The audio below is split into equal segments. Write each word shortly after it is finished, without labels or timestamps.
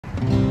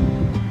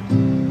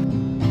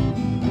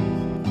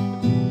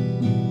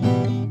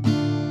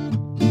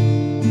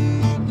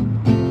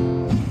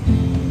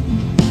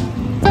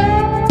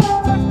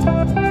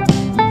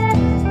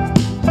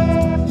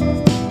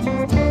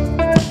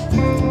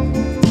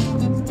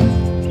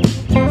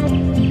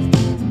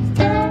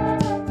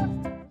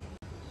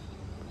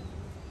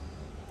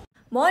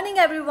Morning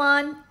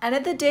everyone!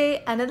 Another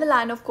day, another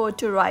line of code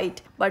to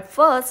write. But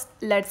first,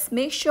 let's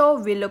make sure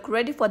we look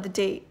ready for the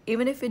day,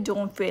 even if we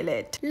don't feel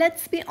it.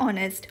 Let's be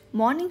honest,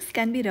 mornings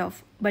can be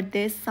rough, but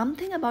there's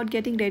something about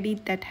getting ready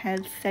that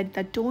helps set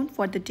the tone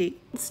for the day.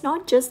 It's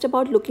not just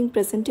about looking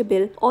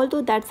presentable,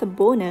 although that's a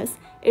bonus,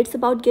 it's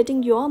about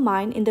getting your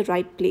mind in the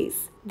right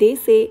place. They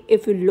say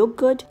if you look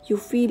good, you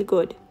feel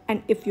good.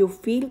 And if you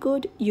feel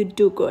good, you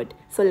do good.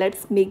 So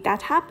let's make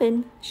that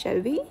happen, shall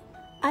we?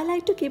 I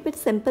like to keep it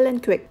simple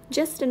and quick,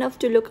 just enough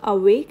to look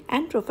awake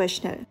and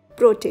professional.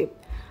 Pro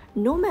tip: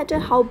 no matter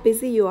how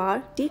busy you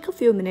are, take a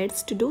few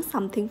minutes to do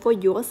something for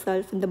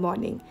yourself in the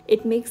morning.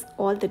 It makes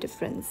all the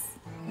difference.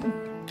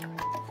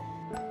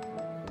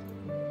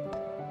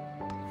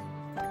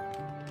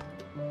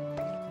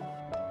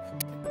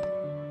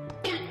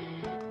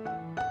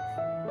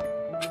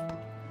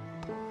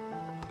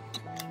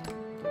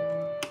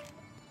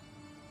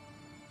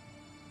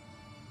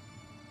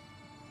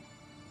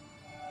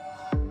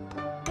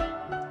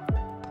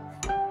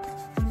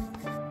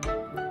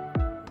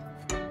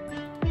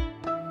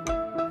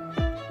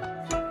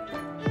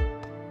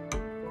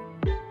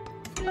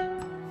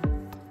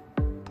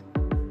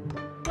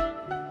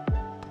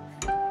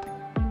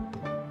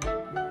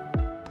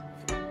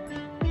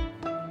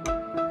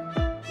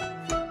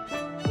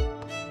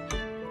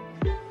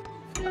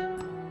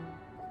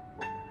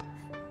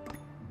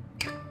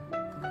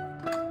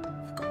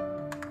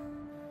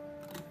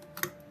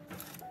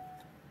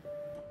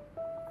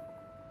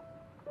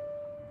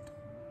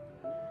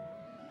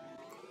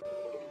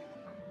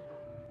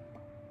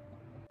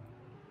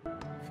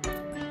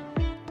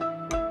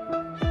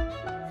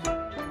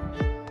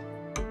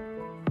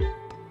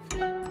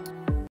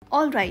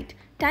 Alright,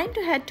 time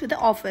to head to the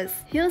office.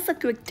 Here's a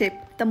quick tip.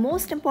 The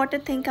most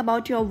important thing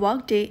about your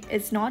workday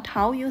is not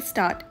how you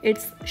start,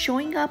 it's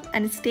showing up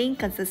and staying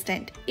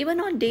consistent.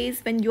 Even on days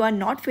when you are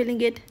not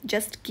feeling it,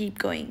 just keep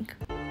going.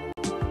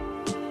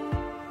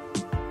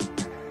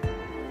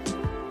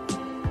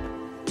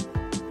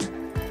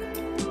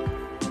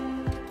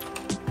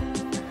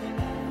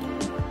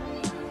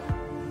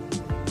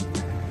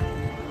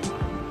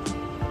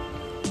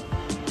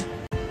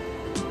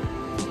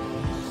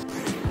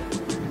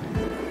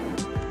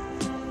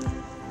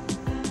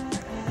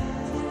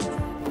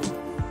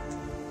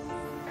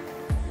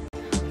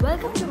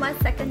 Welcome to my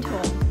second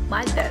home,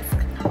 my desk.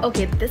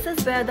 Okay, this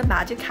is where the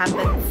magic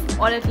happens,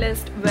 or at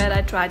least where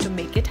I try to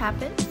make it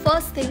happen.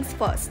 First things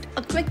first,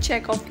 a quick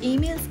check of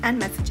emails and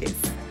messages.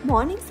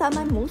 Mornings are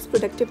my most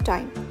productive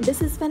time.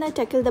 This is when I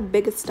tackle the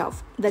big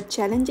stuff, the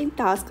challenging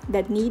tasks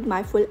that need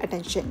my full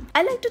attention.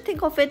 I like to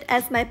think of it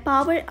as my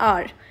power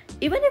hour,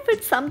 even if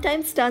it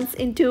sometimes turns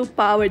into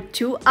power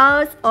 2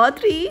 hours or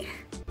 3.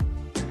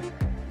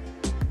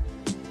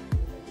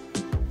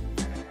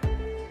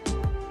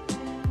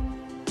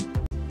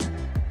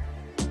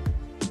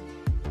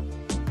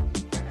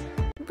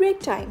 Break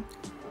time.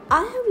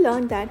 I have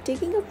learned that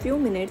taking a few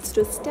minutes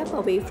to step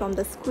away from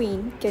the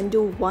screen can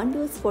do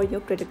wonders for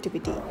your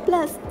productivity.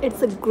 Plus,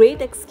 it's a great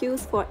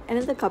excuse for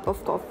another cup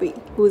of coffee.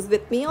 Who's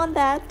with me on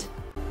that?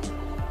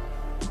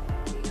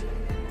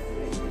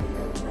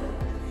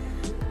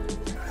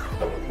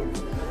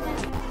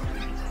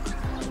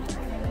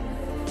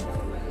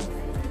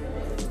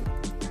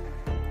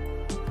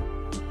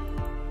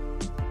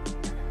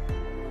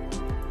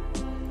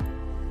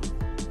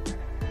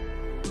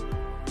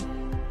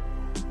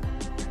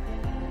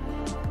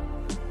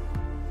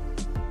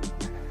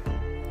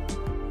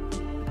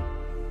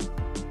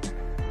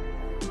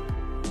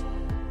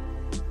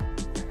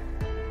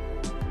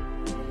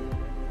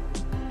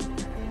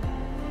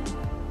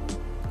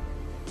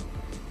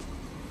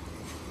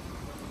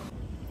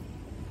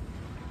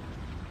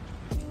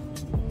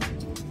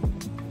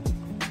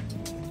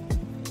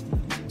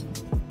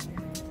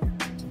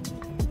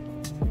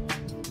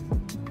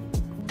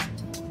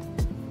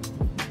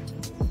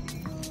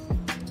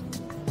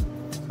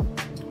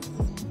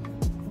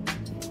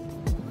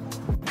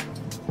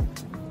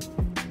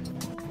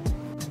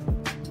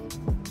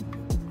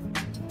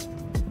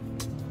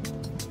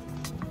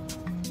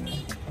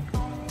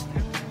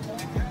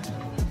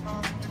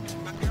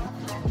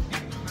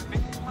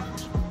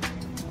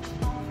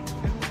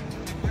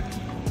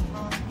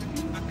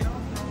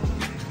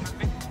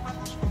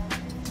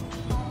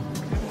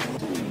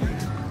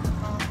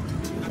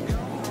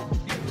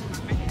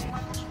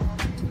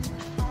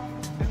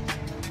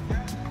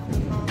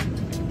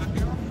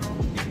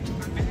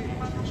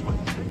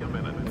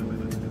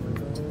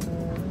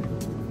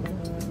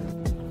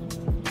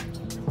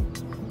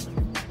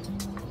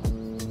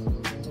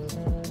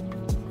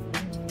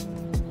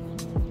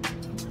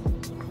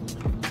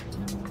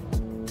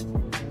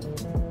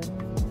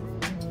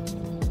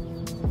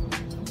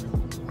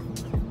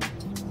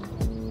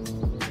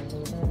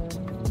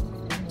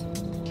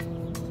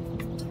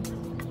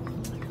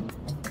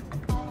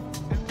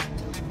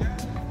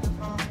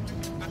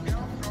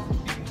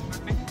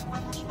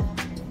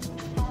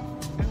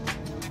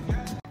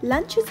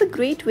 Lunch is a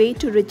great way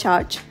to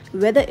recharge,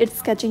 whether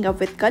it's catching up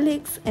with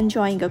colleagues,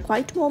 enjoying a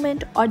quiet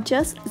moment, or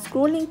just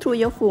scrolling through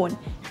your phone.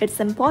 It's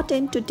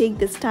important to take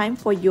this time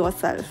for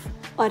yourself.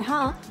 और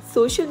हाँ,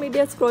 social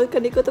media scroll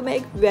करने को तो मैं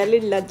एक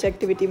valid lunch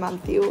activity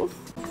मानती हूँ.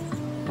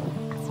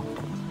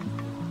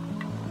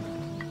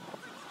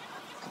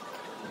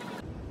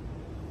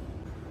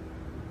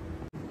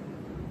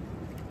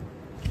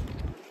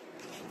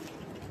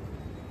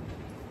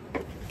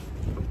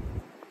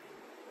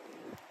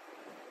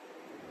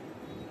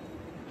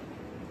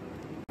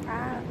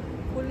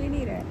 खुल ही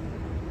नहीं रहे.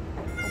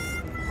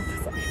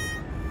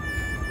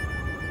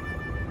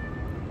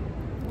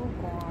 Oh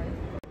God.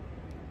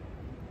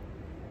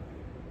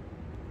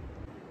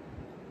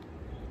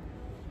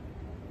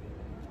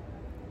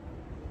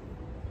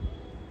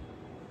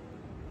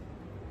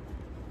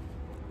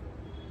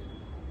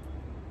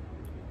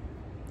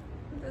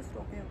 Just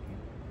okay.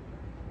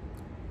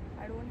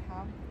 I don't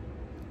have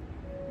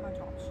much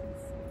options.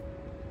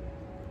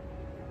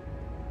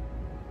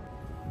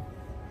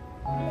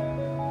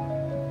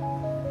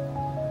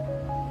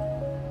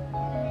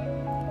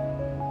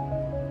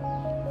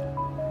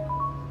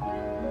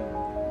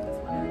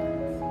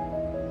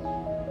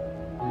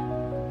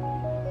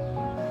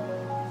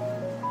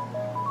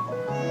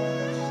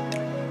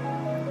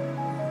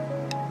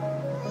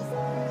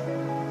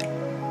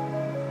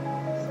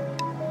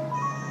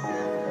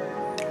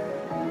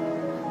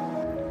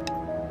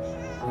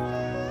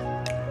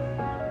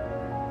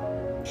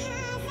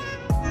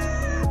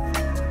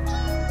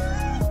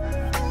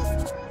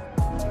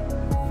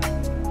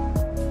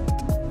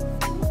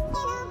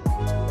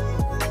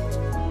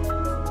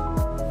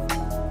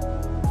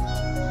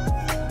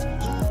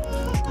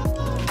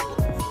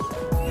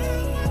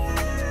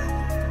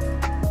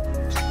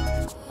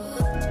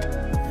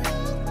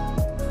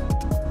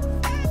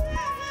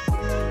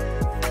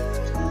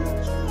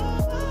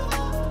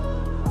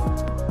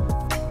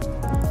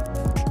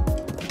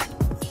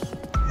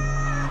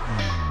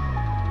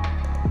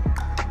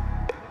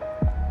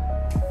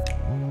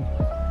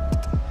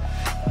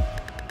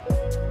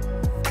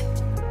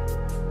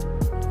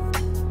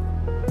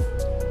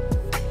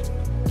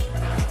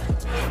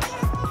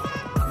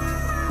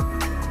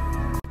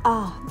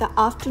 The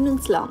afternoon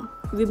slump.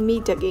 We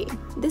meet again.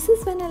 This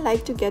is when I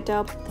like to get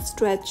up,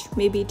 stretch,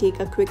 maybe take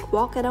a quick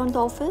walk around the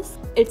office.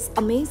 It's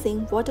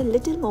amazing what a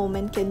little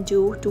moment can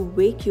do to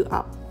wake you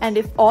up. And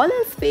if all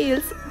else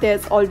fails,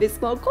 there's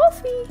always more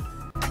coffee.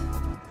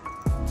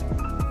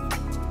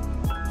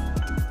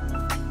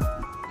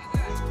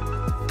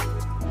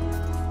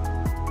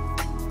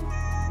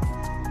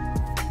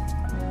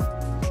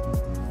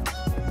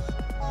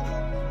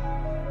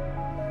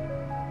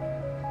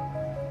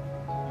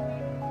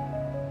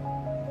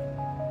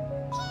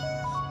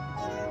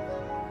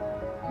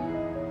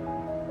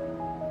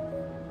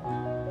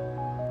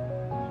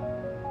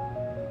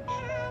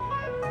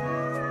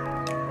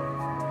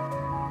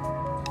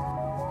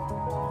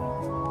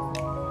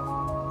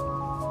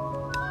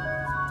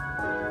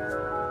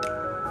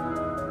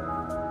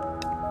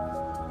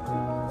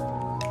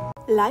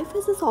 Life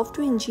as a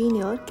software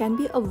engineer can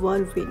be a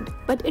whirlwind,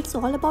 but it's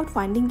all about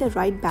finding the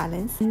right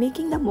balance and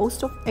making the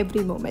most of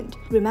every moment.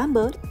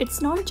 Remember,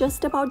 it's not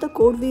just about the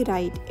code we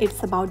write,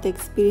 it's about the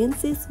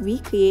experiences we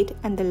create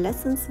and the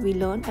lessons we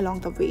learn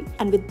along the way.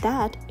 And with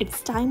that,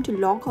 it's time to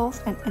log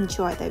off and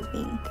enjoy the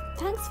evening.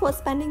 Thanks for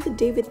spending the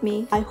day with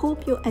me. I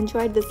hope you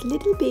enjoyed this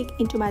little peek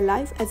into my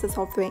life as a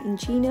software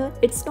engineer.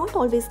 It's not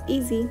always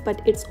easy,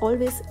 but it's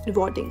always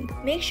rewarding.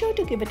 Make sure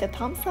to give it a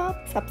thumbs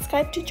up,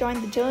 subscribe to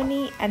join the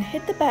journey, and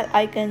hit the bell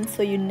icon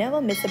so you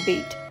never miss a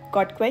beat.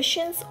 Got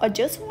questions or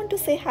just want to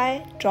say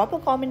hi? Drop a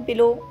comment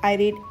below. I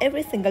read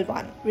every single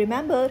one.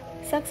 Remember,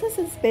 success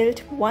is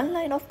built one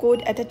line of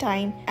code at a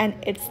time, and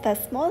it's the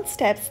small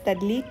steps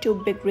that lead to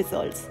big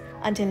results.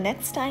 Until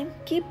next time,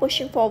 keep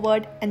pushing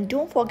forward and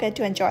don't forget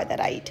to enjoy the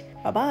ride.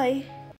 Bye-bye.